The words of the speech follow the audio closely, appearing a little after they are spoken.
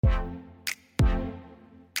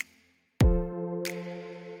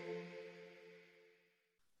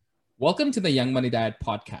Welcome to the Young Money Diet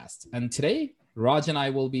podcast. And today, Raj and I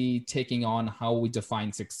will be taking on how we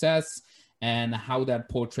define success and how that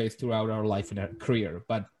portrays throughout our life and our career.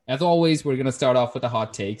 But as always, we're going to start off with a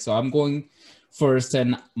hot take. So I'm going first.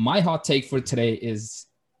 And my hot take for today is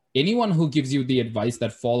anyone who gives you the advice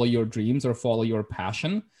that follow your dreams or follow your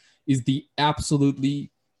passion is the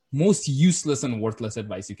absolutely most useless and worthless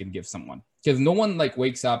advice you can give someone. Because no one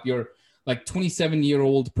wakes up, you're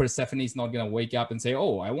 27-year-old Persephone is not going to wake up and say,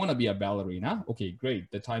 oh, I want to be a ballerina. Okay,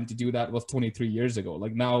 great. The time to do that was 23 years ago.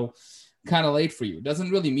 Now, kind of late for you.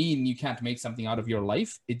 Doesn't really mean you can't make something out of your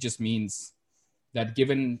life. It just means that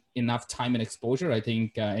given enough time and exposure, I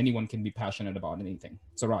think anyone can be passionate about anything.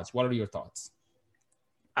 So Raj, what are your thoughts?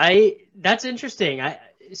 That's interesting.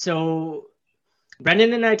 So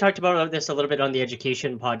Brendan and I talked about this a little bit on the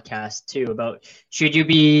education podcast too, about should you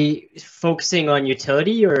be focusing on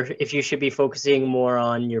utility or if you should be focusing more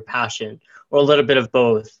on your passion or a little bit of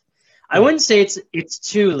both. I wouldn't say it's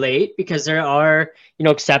too late because there are,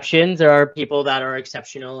 exceptions. There are people that are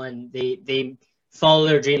exceptional and they follow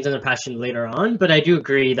their dreams and their passion later on. But I do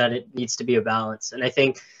agree that it needs to be a balance. And I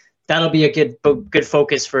think that'll be a good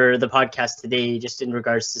focus for the podcast today, just in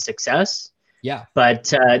regards to success. Yeah,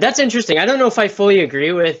 but that's interesting. I don't know if I fully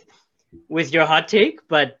agree with your hot take,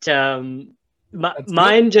 but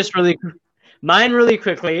mine really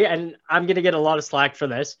quickly, and I'm gonna get a lot of slack for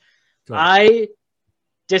this. Cool. I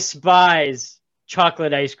despise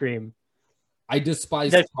chocolate ice cream. I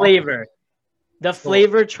despise the flavor. The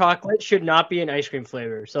flavor chocolate should not be an ice cream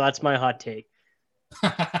flavor. So that's my hot take.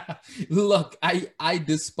 Look, I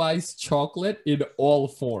despise chocolate in all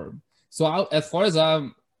form. So as far as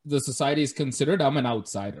the society is considered, I'm an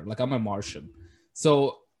outsider. I'm a Martian.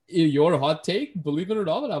 So your hot take, believe it or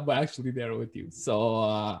not, I'm actually there with you.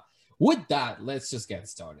 So with that, let's just get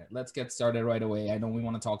started. Let's get started right away. I know we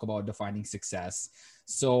want to talk about defining success.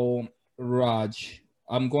 So Raj,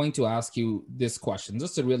 I'm going to ask you this question,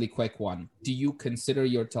 just a really quick one. Do you consider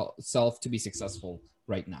yourself to be successful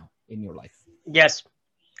right now in your life? Yes,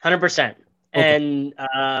 100%. Okay. And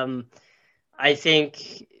I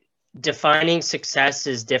think defining success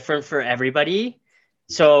is different for everybody.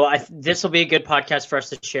 So this will be a good podcast for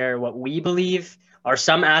us to share what we believe are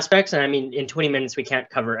some aspects. And I mean, in 20 minutes, we can't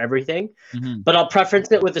cover everything, but I'll preference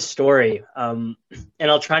it with a story. And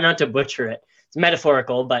I'll try not to butcher it. It's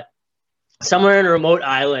metaphorical, but somewhere in a remote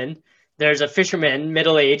island, there's a fisherman,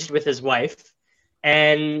 middle-aged, with his wife.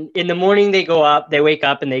 And in the morning, they wake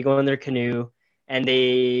up and they go in their canoe and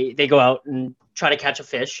they go out and try to catch a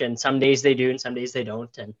fish, and some days they do and some days they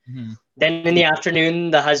don't. And then in the afternoon,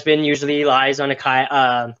 the husband usually lies on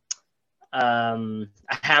a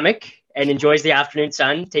hammock and enjoys the afternoon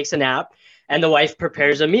sun, takes a nap, and the wife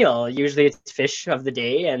prepares a meal. Usually it's fish of the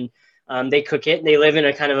day, and they cook it, and they live in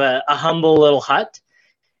a kind of a humble little hut.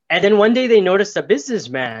 And then one day they noticed a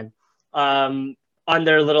businessman on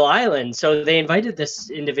their little island. So they invited this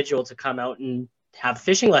individual to come out and have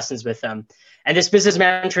fishing lessons with them. And this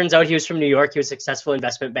businessman, turns out he was from New York. He was a successful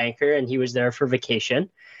investment banker, and he was there for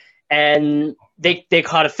vacation. And they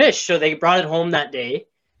caught a fish, so they brought it home that day.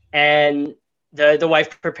 And the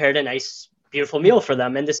wife prepared a nice, beautiful meal for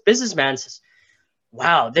them. And this businessman says,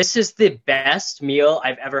 wow, this is the best meal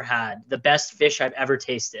I've ever had, the best fish I've ever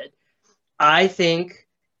tasted. I think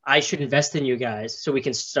I should invest in you guys so we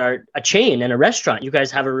can start a chain and a restaurant. You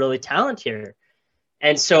guys have a really talent here.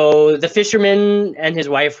 And so the fisherman and his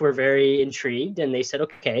wife were very intrigued, and they said,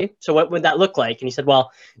 okay, so what would that look like? And he said,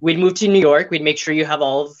 well, we'd move to New York. We'd make sure you have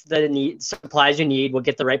all of the supplies you need. We'll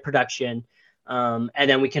get the right production. And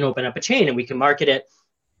then we can open up a chain and we can market it.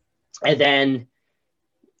 And then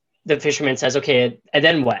the fisherman says, okay, and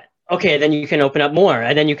then what? Okay, then you can open up more.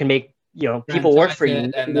 And then you can make, people work for you.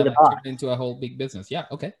 And then turn it into a whole big business. Yeah,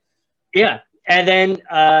 okay. Yeah. And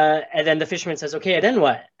then the fisherman says, okay, and then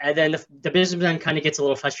what? And then the businessman kind of gets a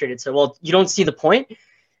little frustrated. So, well, you don't see the point?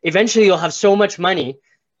 Eventually you'll have so much money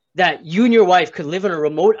that you and your wife could live on a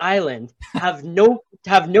remote island, have no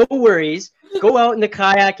worries, go out in the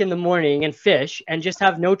kayak in the morning and fish and just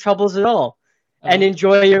have no troubles at all and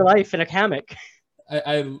enjoy your life in a hammock.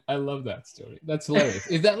 I love that story. That's hilarious.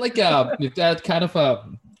 Is that is that kind of a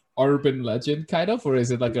urban legend kind of, or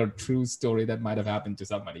is it a true story that might have happened to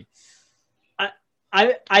somebody?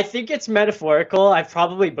 I think it's metaphorical. I've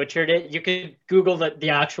probably butchered it. You could Google the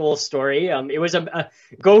actual story. It was a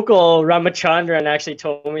Gokul Ramachandran actually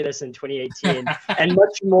told me this in 2018 and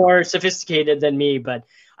much more sophisticated than me. But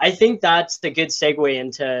I think that's the good segue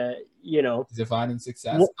into, defining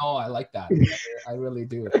success. Oh, I like that. I really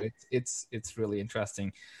do. It's really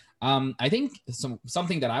interesting. I think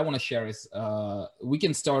something that I want to share is we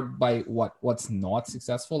can start by what's not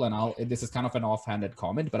successful, and this is kind of an offhanded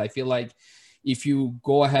comment, but I feel like if you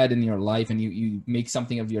go ahead in your life and you make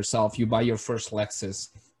something of yourself, you buy your first Lexus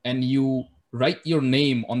and you write your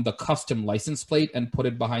name on the custom license plate and put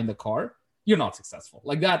it behind the car, you're not successful.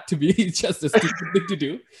 Like that, to me, it's just a stupid thing to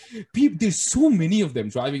do. There's so many of them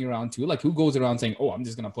driving around too. Like who goes around saying, oh, I'm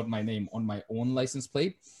just going to put my name on my own license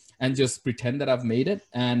plate and just pretend that I've made it.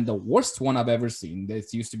 And the worst one I've ever seen,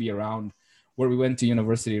 this used to be around where we went to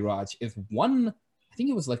university, Raj, is one, I think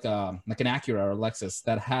it was like an Acura or a Lexus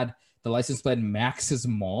that had the license plate Max's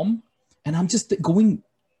mom. And I'm just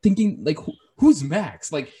thinking like, who's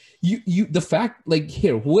Max? Like the fact, like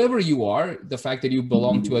here, whoever you are, the fact that you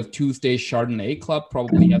belong to a Tuesday Chardonnay club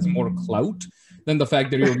probably has more clout than the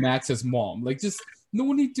fact that you're Max's mom. Like just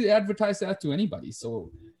no need to advertise that to anybody.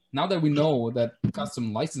 So now that we know that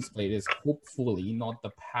custom license plate is hopefully not the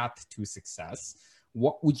path to success,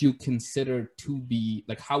 what would you consider to be,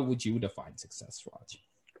 like, how would you define success, Raj?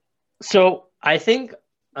 So I think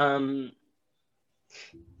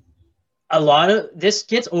a lot of this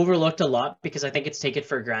gets overlooked a lot because I think it's taken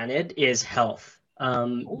for granted is health.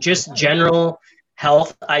 Just general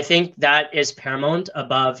health. I think that is paramount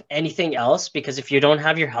above anything else, because if you don't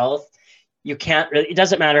have your health, you can't really, it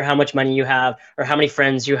doesn't matter how much money you have or how many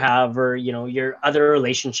friends you have or, you know, your other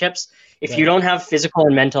relationships. If you don't have physical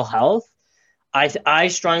and mental health, I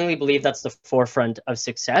strongly believe that's the forefront of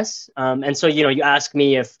success. And so, you know, you ask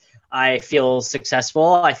me if I feel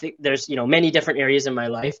successful. I think there's, you know, many different areas in my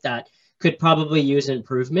life that could probably use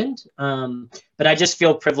improvement. But I just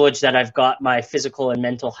feel privileged that I've got my physical and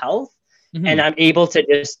mental health, and I'm able to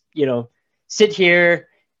just, you know, sit here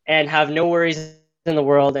and have no worries in the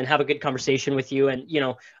world and have a good conversation with you. And, you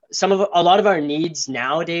know, a lot of our needs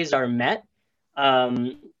nowadays are met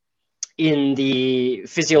in the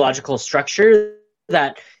physiological structure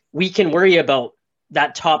that we can worry about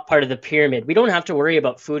that top part of the pyramid. We don't have to worry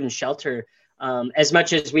about food and shelter as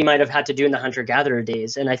much as we might have had to do in the hunter-gatherer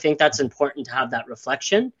days. And I think that's important to have that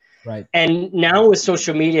reflection. Right. And now with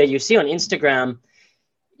social media, you see on Instagram,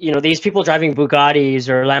 you know, these people driving Bugattis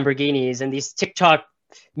or Lamborghinis and these TikTok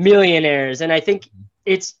millionaires. And I think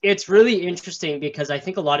it's really interesting because I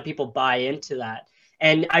think a lot of people buy into that.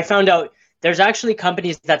 And I found out there's actually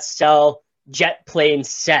companies that sell jet plane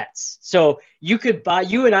sets. So you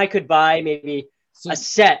and I could buy maybe a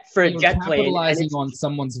set for a jet plane. Capitalizing on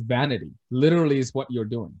someone's vanity, literally, is what you're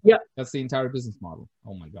doing. Yeah. That's the entire business model.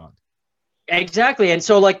 Oh my God. Exactly. And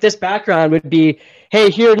so like this background would be, hey,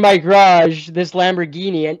 here in my garage, this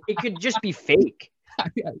Lamborghini, and it could just be fake.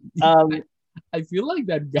 I feel like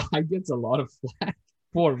that guy gets a lot of flack.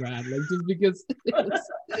 Poor man. Like just because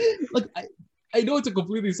like I know it's a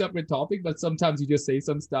completely separate topic, but sometimes you just say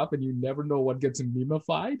some stuff and you never know what gets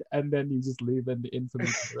memified, and then you just live in the infamy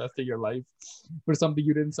for the rest of your life for something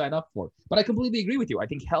you didn't sign up for. But I completely agree with you. I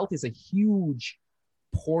think health is a huge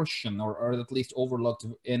portion, or at least overlooked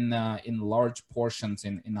in large portions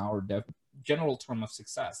in our general term of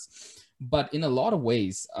success. But in a lot of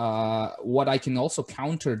ways, what I can also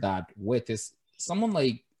counter that with is someone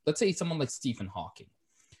like, let's say someone like Stephen Hawking.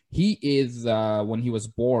 He is, when he was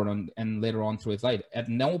born and later on through his life, at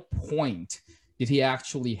no point did he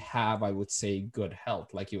actually have, I would say, good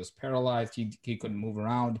health. Like he was paralyzed, he couldn't move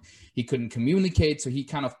around, he couldn't communicate. So he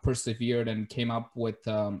kind of persevered and came up with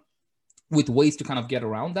ways to kind of get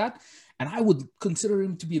around that. And I would consider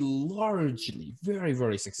him to be largely very,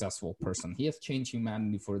 very successful person. He has changed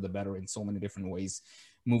humanity for the better in so many different ways,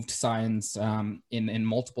 moved science in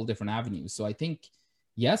multiple different avenues. So I think,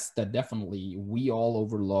 yes, that definitely we all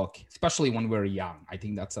overlook, especially when we're young. I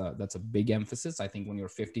think that's a big emphasis. I think when you're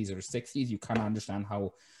 50s or 60s, you kind of understand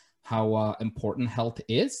how important health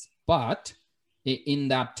is. But in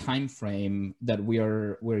that time frame that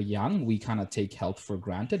we're young, we kind of take health for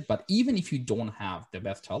granted. But even if you don't have the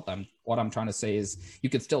best health, what I'm trying to say is you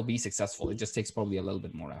could still be successful. It just takes probably a little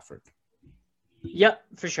bit more effort. Yep,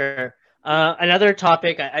 for sure. Another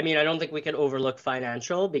topic, I mean, I don't think we can overlook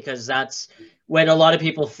financial, because that's when a lot of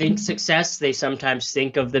people think success, they sometimes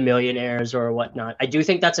think of the millionaires or whatnot. I do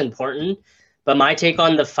think that's important, but my take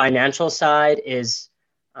on the financial side is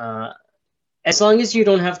as long as you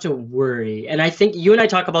don't have to worry. And I think you and I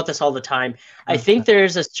talk about this all the time. I think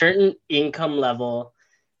there's a certain income level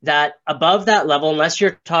that above that level, unless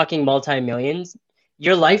you're talking multi-millions,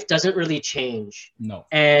 your life doesn't really change. No.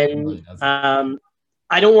 And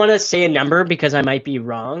I don't want to say a number because I might be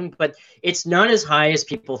wrong, but it's not as high as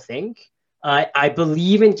people think. I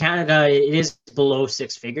believe in Canada, it is below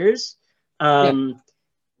six figures. I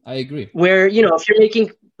agree. Where, you know, if you're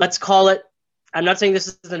making, let's call it, I'm not saying this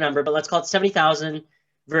is the number, but let's call it 70,000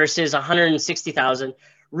 versus 160,000,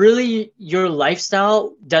 really your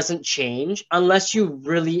lifestyle doesn't change unless you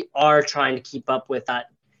really are trying to keep up with that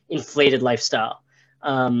inflated lifestyle.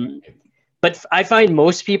 But I find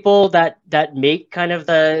most people that make kind of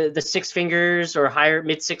the six figures or higher,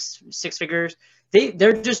 mid six figures,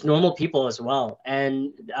 they're just normal people as well.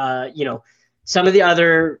 And you know, some of the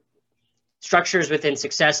other structures within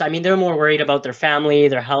success, I mean, they're more worried about their family,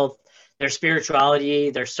 their health, their spirituality,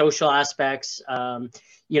 their social aspects,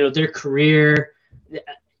 you know, their career.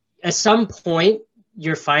 At some point,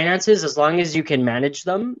 your finances, as long as you can manage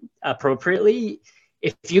them appropriately,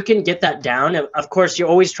 if you can get that down, of course, you're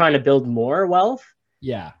always trying to build more wealth.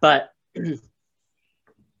 Yeah. But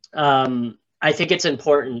I think it's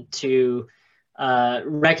important to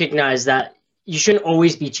recognize that you shouldn't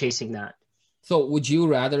always be chasing that. So would you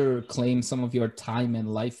rather claim some of your time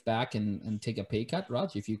and life back and take a pay cut,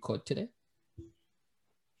 Raj, if you could today?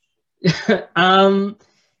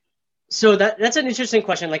 So that's an interesting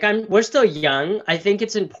question. Like we're still young. I think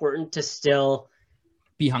it's important to still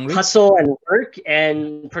be hungry, hustle and work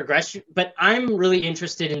and progress. But I'm really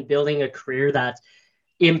interested in building a career that's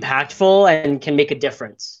impactful and can make a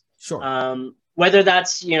difference. Sure. Whether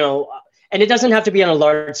that's, you know, and it doesn't have to be on a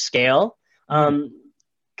large scale.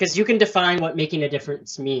 Because you can define what making a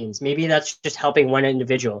difference means. Maybe that's just helping one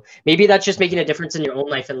individual. Maybe that's just making a difference in your own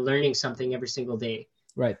life and learning something every single day.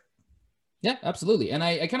 Right. Yeah, absolutely. And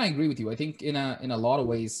I kind of agree with you. I think in a lot of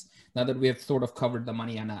ways, now that we have sort of covered the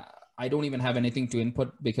money, and I don't even have anything to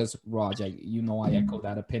input because Raj, I echo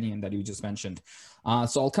that opinion that you just mentioned.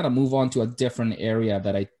 So I'll kind of move on to a different area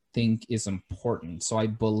that I think is important. So I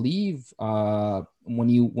believe when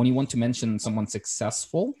you want to mention someone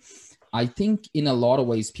successful, I think in a lot of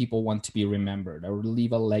ways, people want to be remembered or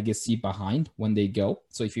leave a legacy behind when they go.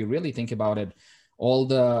 So if you really think about it, all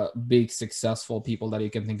the big successful people that you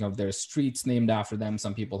can think of, there's streets named after them.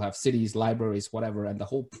 Some people have cities, libraries, whatever. And the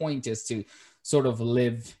whole point is to sort of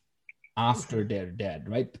live after they're dead,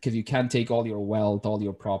 right? Because you can't take all your wealth, all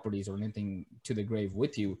your properties or anything to the grave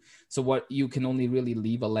with you. So what you can only really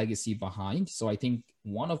leave a legacy behind. So I think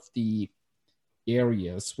one of the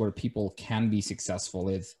areas where people can be successful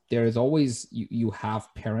is there is always you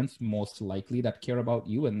have parents most likely that care about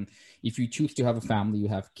you, and if you choose to have a family, you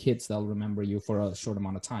have kids that'll remember you for a short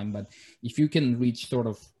amount of time. But if you can reach sort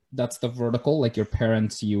of, that's the vertical, like your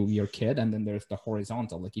parents, your kid, and then there's the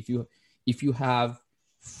horizontal, like if you have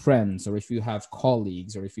friends or if you have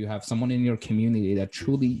colleagues or if you have someone in your community that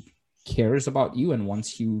truly cares about you and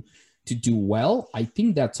wants you to do well, I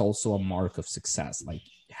think that's also a mark of success. Like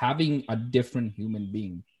having a different human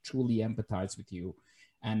being truly empathize with you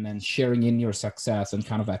and then sharing in your success and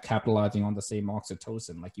kind of capitalizing on the same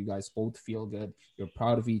oxytocin, like you guys both feel good, you're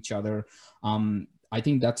proud of each other. I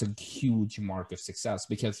think that's a huge mark of success,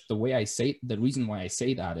 because the reason why I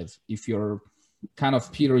say that is if you're kind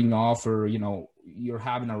of petering off or, you know, you're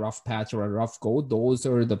having a rough patch or a rough go, those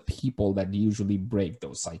are the people that usually break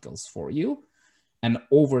those cycles for you. And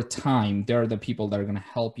over time, they're the people that are going to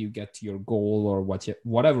help you get to your goal or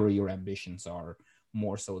whatever your ambitions are,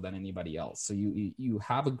 more so than anybody else. So you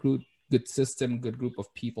have a good system, good group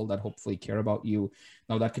of people that hopefully care about you.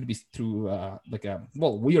 Now that could be through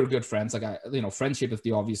we are good friends. Friendship is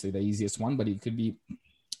obviously the easiest one, but it could be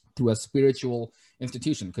through a spiritual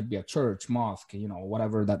institution, could be a church, mosque, you know,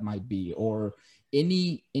 whatever that might be, or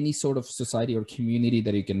any sort of society or community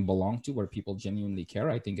that you can belong to where people genuinely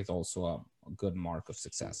care. I think is also a good mark of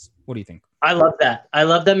success. What do you think? I love that. I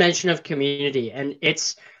love the mention of community. And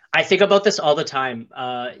I think about this all the time.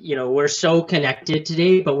 We're so connected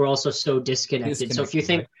today, but we're also so disconnected. So if you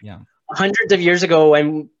think hundreds of years ago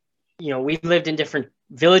when, we lived in different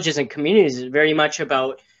villages and communities, it's very much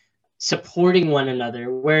about supporting one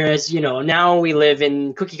another. Whereas, now we live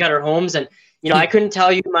in cookie cutter homes and, I couldn't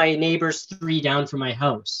tell you my neighbor's 3 down from my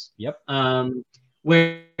house. Yep.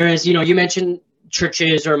 Whereas, you mentioned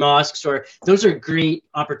churches or mosques, or those are great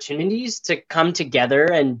opportunities to come together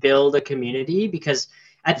and build a community, because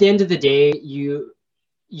at the end of the day,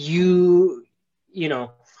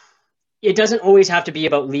 it doesn't always have to be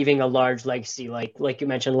about leaving a large legacy, like you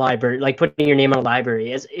mentioned, library, like putting your name on a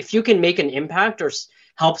library. As if you can make an impact or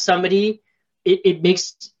help somebody, it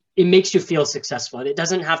makes you feel successful. It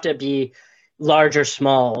doesn't have to be large or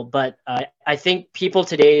small, but I think people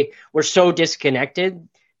today, we're so disconnected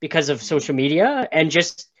because of social media, and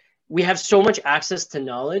just we have so much access to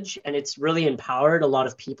knowledge, and it's really empowered a lot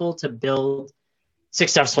of people to build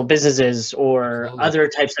successful businesses or other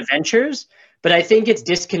types of ventures. But I think it's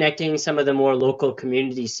disconnecting some of the more local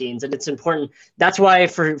community scenes, and it's important. That's why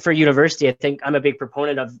for university, I think I'm a big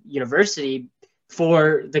proponent of university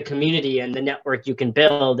for the community and the network you can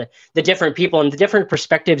build, the different people and the different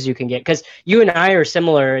perspectives you can get. Because you and I are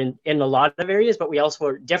similar in a lot of areas, but we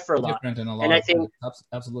also differ a lot. Different in a lot. And I think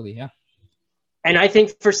absolutely, yeah. And I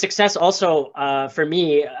think for success also, for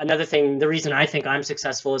me, another thing, the reason I think I'm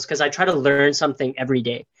successful is because I try to learn something every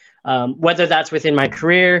day. Whether that's within my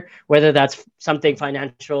career, whether that's something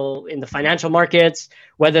financial in the financial markets,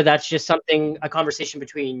 whether that's just something, a conversation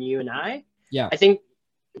between you and I. Yeah. I think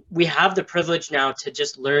we have the privilege now to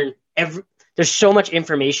just learn there's so much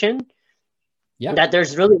information that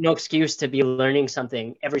there's really no excuse to be learning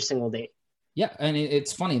something every single day. Yeah, and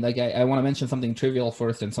it's funny. Like I want to mention something trivial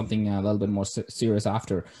first and something a little bit more serious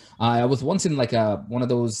after. I was once in like one of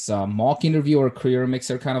those mock interview or career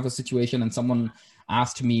mixer kind of a situation, and someone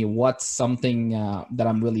asked me what's something that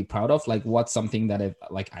I'm really proud of, like what's something that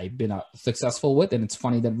I've been successful with. And it's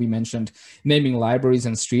funny that we mentioned naming libraries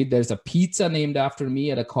and street. There's a pizza named after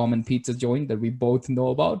me at a common pizza joint that we both know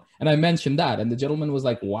about, and I mentioned that, and the gentleman was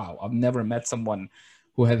like, "Wow, I've never met someone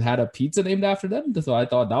who have had a pizza named after them." So I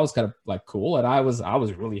thought that was kind of like cool. And I was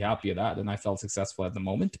really happy at that. And I felt successful at the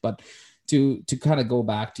moment. But to kind of go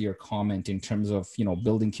back to your comment in terms of,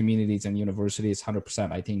 building communities and universities,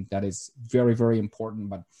 100%, I think that is very, very important.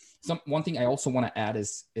 But one thing I also want to add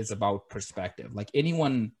is about perspective. Like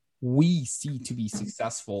anyone we see to be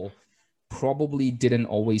successful probably didn't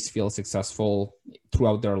always feel successful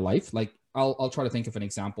throughout their life. Like I'll try to think of an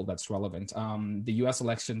example that's relevant. The US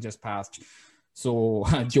election just passed. So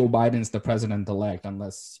Joe Biden's the president-elect,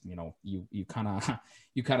 unless you kind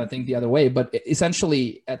of think the other way. But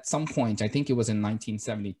essentially, at some point, I think it was in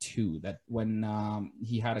 1972, that when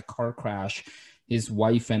he had a car crash, his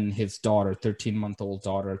wife and his daughter, 13-month-old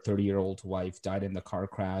daughter, 30-year-old wife, died in the car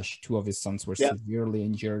crash. 2 of his sons were severely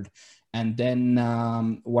injured. And then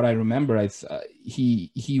what I remember,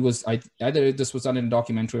 he was either this was done in a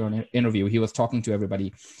documentary or an interview. He was talking to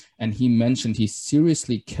everybody, and he mentioned he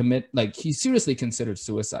seriously considered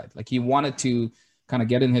suicide. Like he wanted to kind of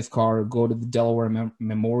get in his car, go to the Delaware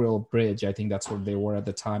Memorial Bridge. I think that's where they were at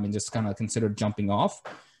the time, and just kind of considered jumping off.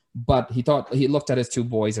 But he looked at his 2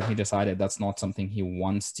 boys and he decided that's not something he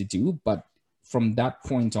wants to do. But from that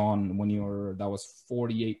point on, that was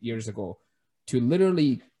 48 years ago, to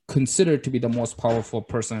literally considered to be the most powerful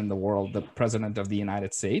person in the world, the president of the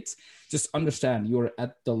United States, just understand you're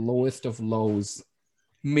at the lowest of lows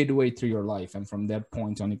midway through your life. And from that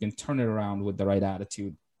point on, you can turn it around with the right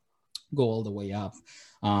attitude, go all the way up.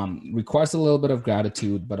 Requires a little bit of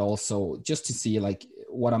gratitude, but also just to see, like,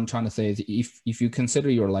 what I'm trying to say is if you consider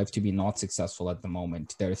your life to be not successful at the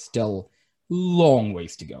moment, there's still long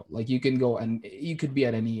ways to go. Like you can go, and you could be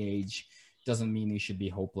at any age. Doesn't mean you should be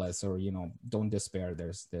hopeless or, don't despair.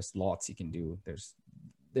 There's lots you can do. There's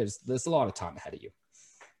a lot of time ahead of you.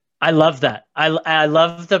 I love that. I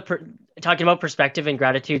love talking about perspective and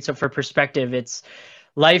gratitude. So for perspective,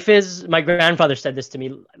 my grandfather said this to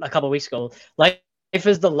me a couple of weeks ago. Life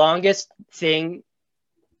is the longest thing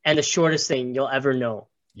and the shortest thing you'll ever know.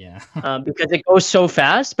 Yeah. Because it goes so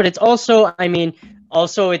fast, but it's also,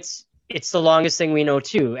 it's the longest thing we know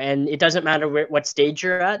too. And it doesn't matter what stage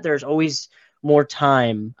you're at. There's always more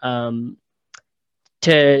time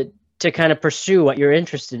to kind of pursue what you're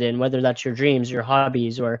interested in, whether that's your dreams, your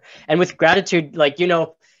hobbies, and with gratitude, like,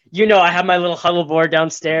 I have my little huddle board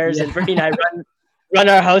downstairs, and Brittany and I run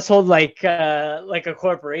our household like a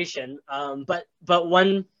corporation. But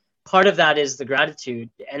one part of that is the gratitude.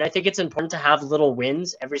 And I think it's important to have little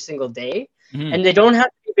wins every single day. Mm-hmm. And they don't have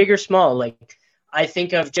to be big or small. Like I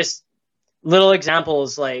think of just little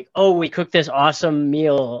examples like, oh, we cooked this awesome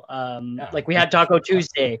meal. Like we had Taco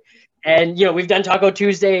Tuesday, and we've done Taco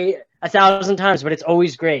Tuesday 1,000 times, but it's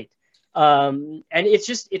always great. And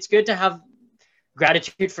it's good to have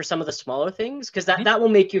gratitude for some of the smaller things, because that will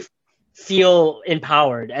make you feel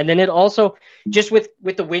empowered. And then it also, just with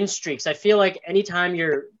the win streaks, I feel like anytime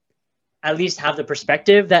you're at least have the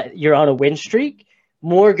perspective that you're on a win streak,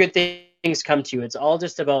 more good things come to you. It's all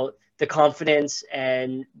just about the confidence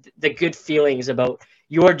and the good feelings about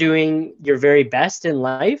you're doing your very best in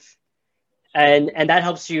life. And that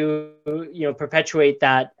helps you, perpetuate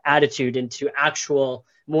that attitude into actual,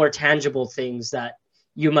 more tangible things that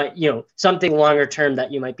you might, something longer term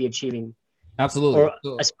that you might be achieving. Absolutely.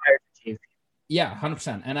 Or aspire to achieve. Yeah,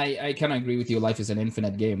 100%. And I kind of agree with you. Life is an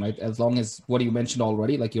infinite game, right? As long as what you mentioned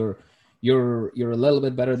already, like you're a little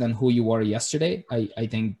bit better than who you were yesterday. I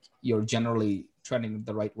think you're generally trending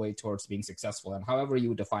the right way towards being successful, and however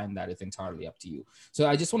you define that is entirely up to you. So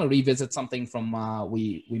I just want to revisit something from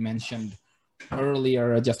we mentioned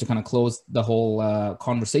earlier, just to kind of close the whole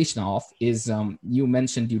conversation off, is you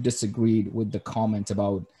mentioned you disagreed with the comment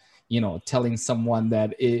about telling someone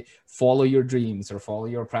that follow your dreams or follow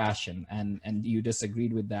your passion, and you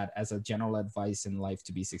disagreed with that as a general advice in life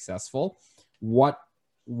to be successful, what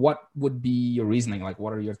would be your reasoning? Like,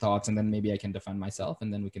 what are your thoughts? And then maybe I can defend myself,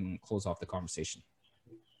 and then we can close off the conversation.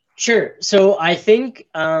 Sure. So I think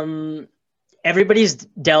everybody's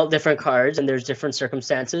dealt different cards and there's different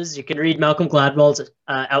circumstances. You can read Malcolm Gladwell's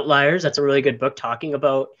Outliers. That's a really good book talking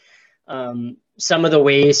about some of the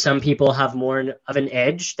ways some people have more of an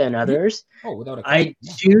edge than others. Oh, without a question. I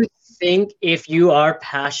do think if you are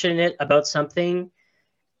passionate about something,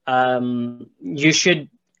 you should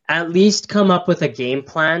at least come up with a game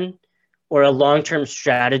plan or a long-term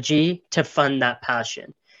strategy to fund that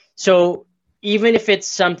passion. So even if it's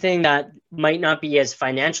something that might not be as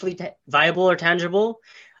financially viable or tangible,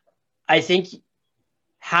 I think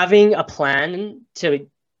having a plan to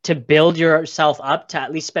build yourself up to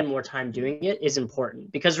at least spend more time doing it is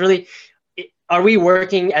important. Because really, are we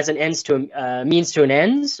working as an ends to means to an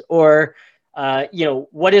ends, or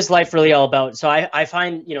what is life really all about? So I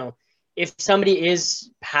find, if somebody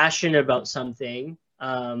is passionate about something,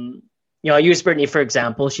 I'll use Brittany, for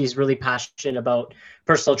example. She's really passionate about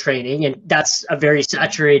personal training, and that's a very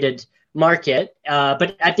saturated market.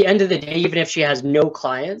 But at the end of the day, even if she has no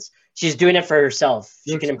clients, she's doing it for herself.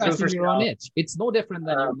 She can improve herself. Your own itch. It's no different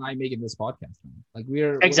than you and I making this podcast. Like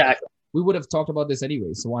exactly. We would have talked about this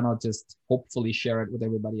anyway. So why not just hopefully share it with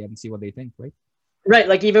everybody and see what they think, right? Right.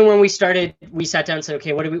 Like even when we started, we sat down and said,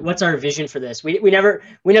 okay, what's our vision for this? We never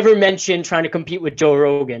mentioned trying to compete with Joe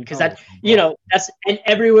Rogan, because that's and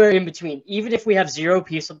everywhere in between. Even if we have zero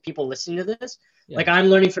people listening to this, like I'm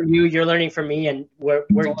learning from you, you're learning from me, and we're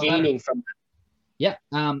gaining from that. Yeah.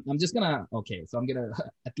 I'm gonna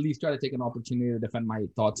at least try to take an opportunity to defend my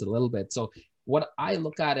thoughts a little bit. So what I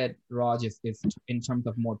look at it, Raj, is in terms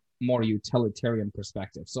of more utilitarian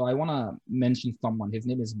perspective. So I want to mention someone. His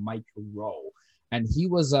name is Mike Rowe. And he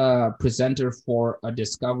was a presenter for a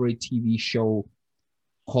Discovery TV show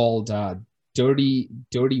called Dirty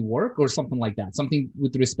Work or something like that. Something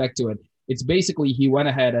with respect to it. It's basically he went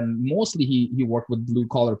ahead and mostly he worked with blue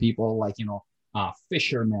collar people like,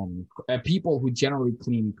 fishermen, people who generally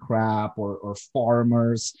clean crap or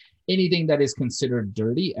farmers, anything that is considered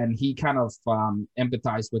dirty. And he kind of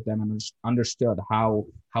empathized with them and understood how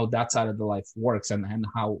that side of the life works and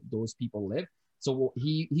how those people live. So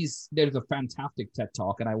there's a fantastic TED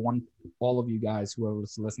Talk, and I want all of you guys,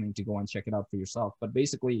 whoever's listening, to go and check it out for yourself. But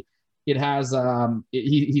basically, it has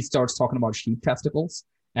he starts talking about sheep testicles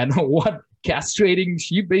and what castrating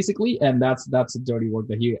sheep basically, and that's the dirty work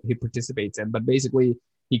that he participates in. But basically,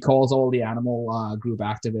 he calls all the animal group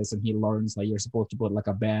activists, and he learns that you're supposed to put like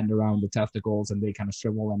a band around the testicles, and they kind of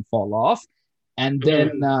shrivel and fall off. And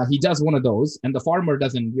then he does one of those, and the farmer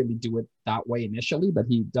doesn't really do it that way initially, but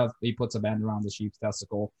he puts a band around the sheep's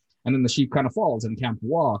testicle, and then the sheep kind of falls and can't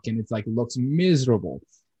walk, and it's like looks miserable.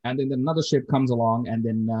 And then another sheep comes along, and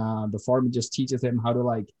then the farmer just teaches him how to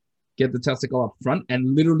like get the testicle up front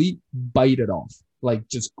and literally bite it off. Like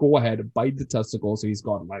just go ahead, bite the testicle. So he's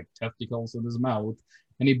got like testicles in his mouth,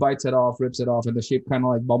 and he bites it off, rips it off, and the sheep kind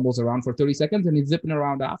of like bumbles around for 30 seconds, and he's zipping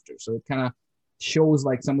around after. So it kind of shows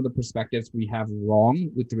like some of the perspectives we have wrong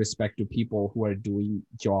with respect to people who are doing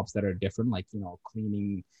jobs that are different, like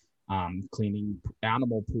cleaning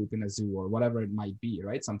animal poop in a zoo or whatever it might be,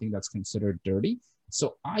 right? Something that's considered dirty.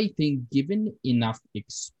 So I think given enough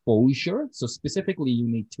exposure, so specifically you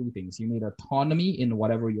need two things. You need autonomy in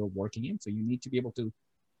whatever you're working in. So you need to be able to,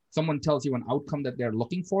 someone tells you an outcome that they're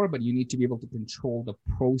looking for, but you need to be able to control the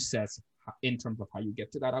process in terms of how you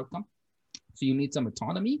get to that outcome. So you need some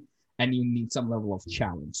autonomy, and you need some level of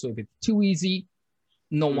challenge. So if it's too easy,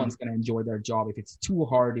 no one's going to enjoy their job. If it's too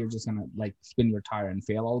hard, you're just going to like spin your tire and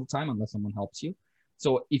fail all the time unless someone helps you.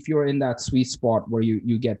 So if you're in that sweet spot where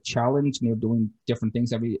you get challenged and you're doing different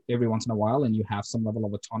things every once in a while, and you have some level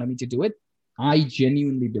of autonomy to do it, I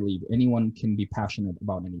genuinely believe anyone can be passionate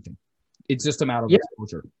about anything. It's just a matter of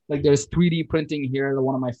exposure. Like there's 3D printing here.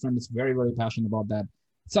 One of my friends is very, very passionate about that.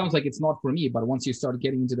 It sounds like it's not for me, but once you start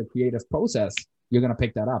getting into the creative process, you're going to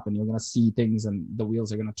pick that up and you're going to see things and the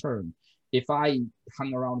wheels are going to turn. If I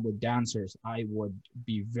hung around with dancers, I would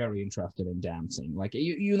be very interested in dancing. Like,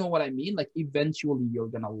 you know what I mean? Like eventually you're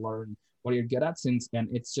going to learn what you're good at, and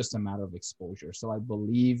it's just a matter of exposure. So I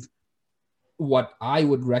believe what I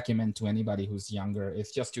would recommend to anybody who's younger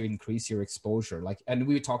is just to increase your exposure. Like, and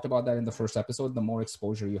we talked about that in the first episode, the more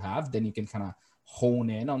exposure you have, then you can kind of hone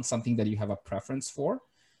in on something that you have a preference for.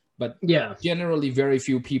 But generally, very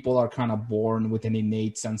few people are kind of born with an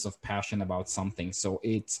innate sense of passion about something. So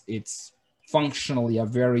it's functionally a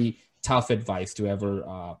very tough advice to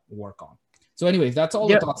ever work on. So anyways, that's all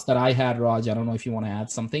Yep. the thoughts that I had, Raj. I don't know if you want to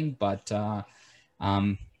add something, but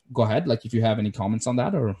go ahead. Like if you have any comments on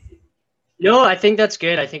that or. No, I think that's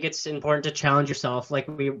good. I think it's important to challenge yourself. Like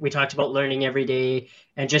we talked about learning every day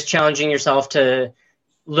and just challenging yourself to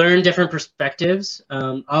learn different perspectives.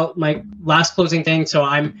 My last closing thing. So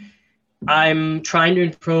I'm trying to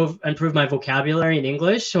improve my vocabulary in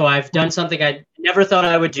English. So I've done something I never thought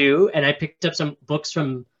I would do, and I picked up some books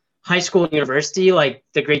from high school and university, like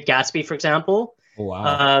The Great Gatsby, for example. Oh,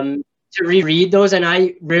 wow. To reread those, and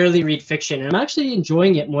I rarely read fiction, and I'm actually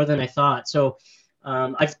enjoying it more than I thought. So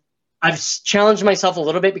I've challenged myself a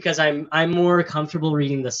little bit because I'm more comfortable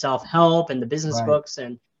reading the self-help and the business Right. books,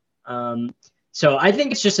 and so I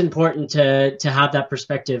think it's just important to have that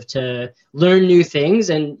perspective to learn new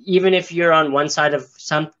things, and even if you're on one side of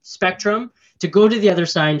some spectrum, to go to the other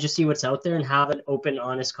side and just see what's out there and have an open,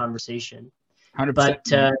 honest conversation. 100%. But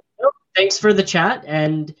thanks for the chat,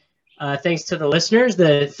 and thanks to the listeners,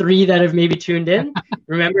 the 3 that have maybe tuned in.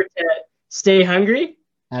 Remember to stay hungry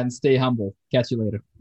and stay humble. Catch you later.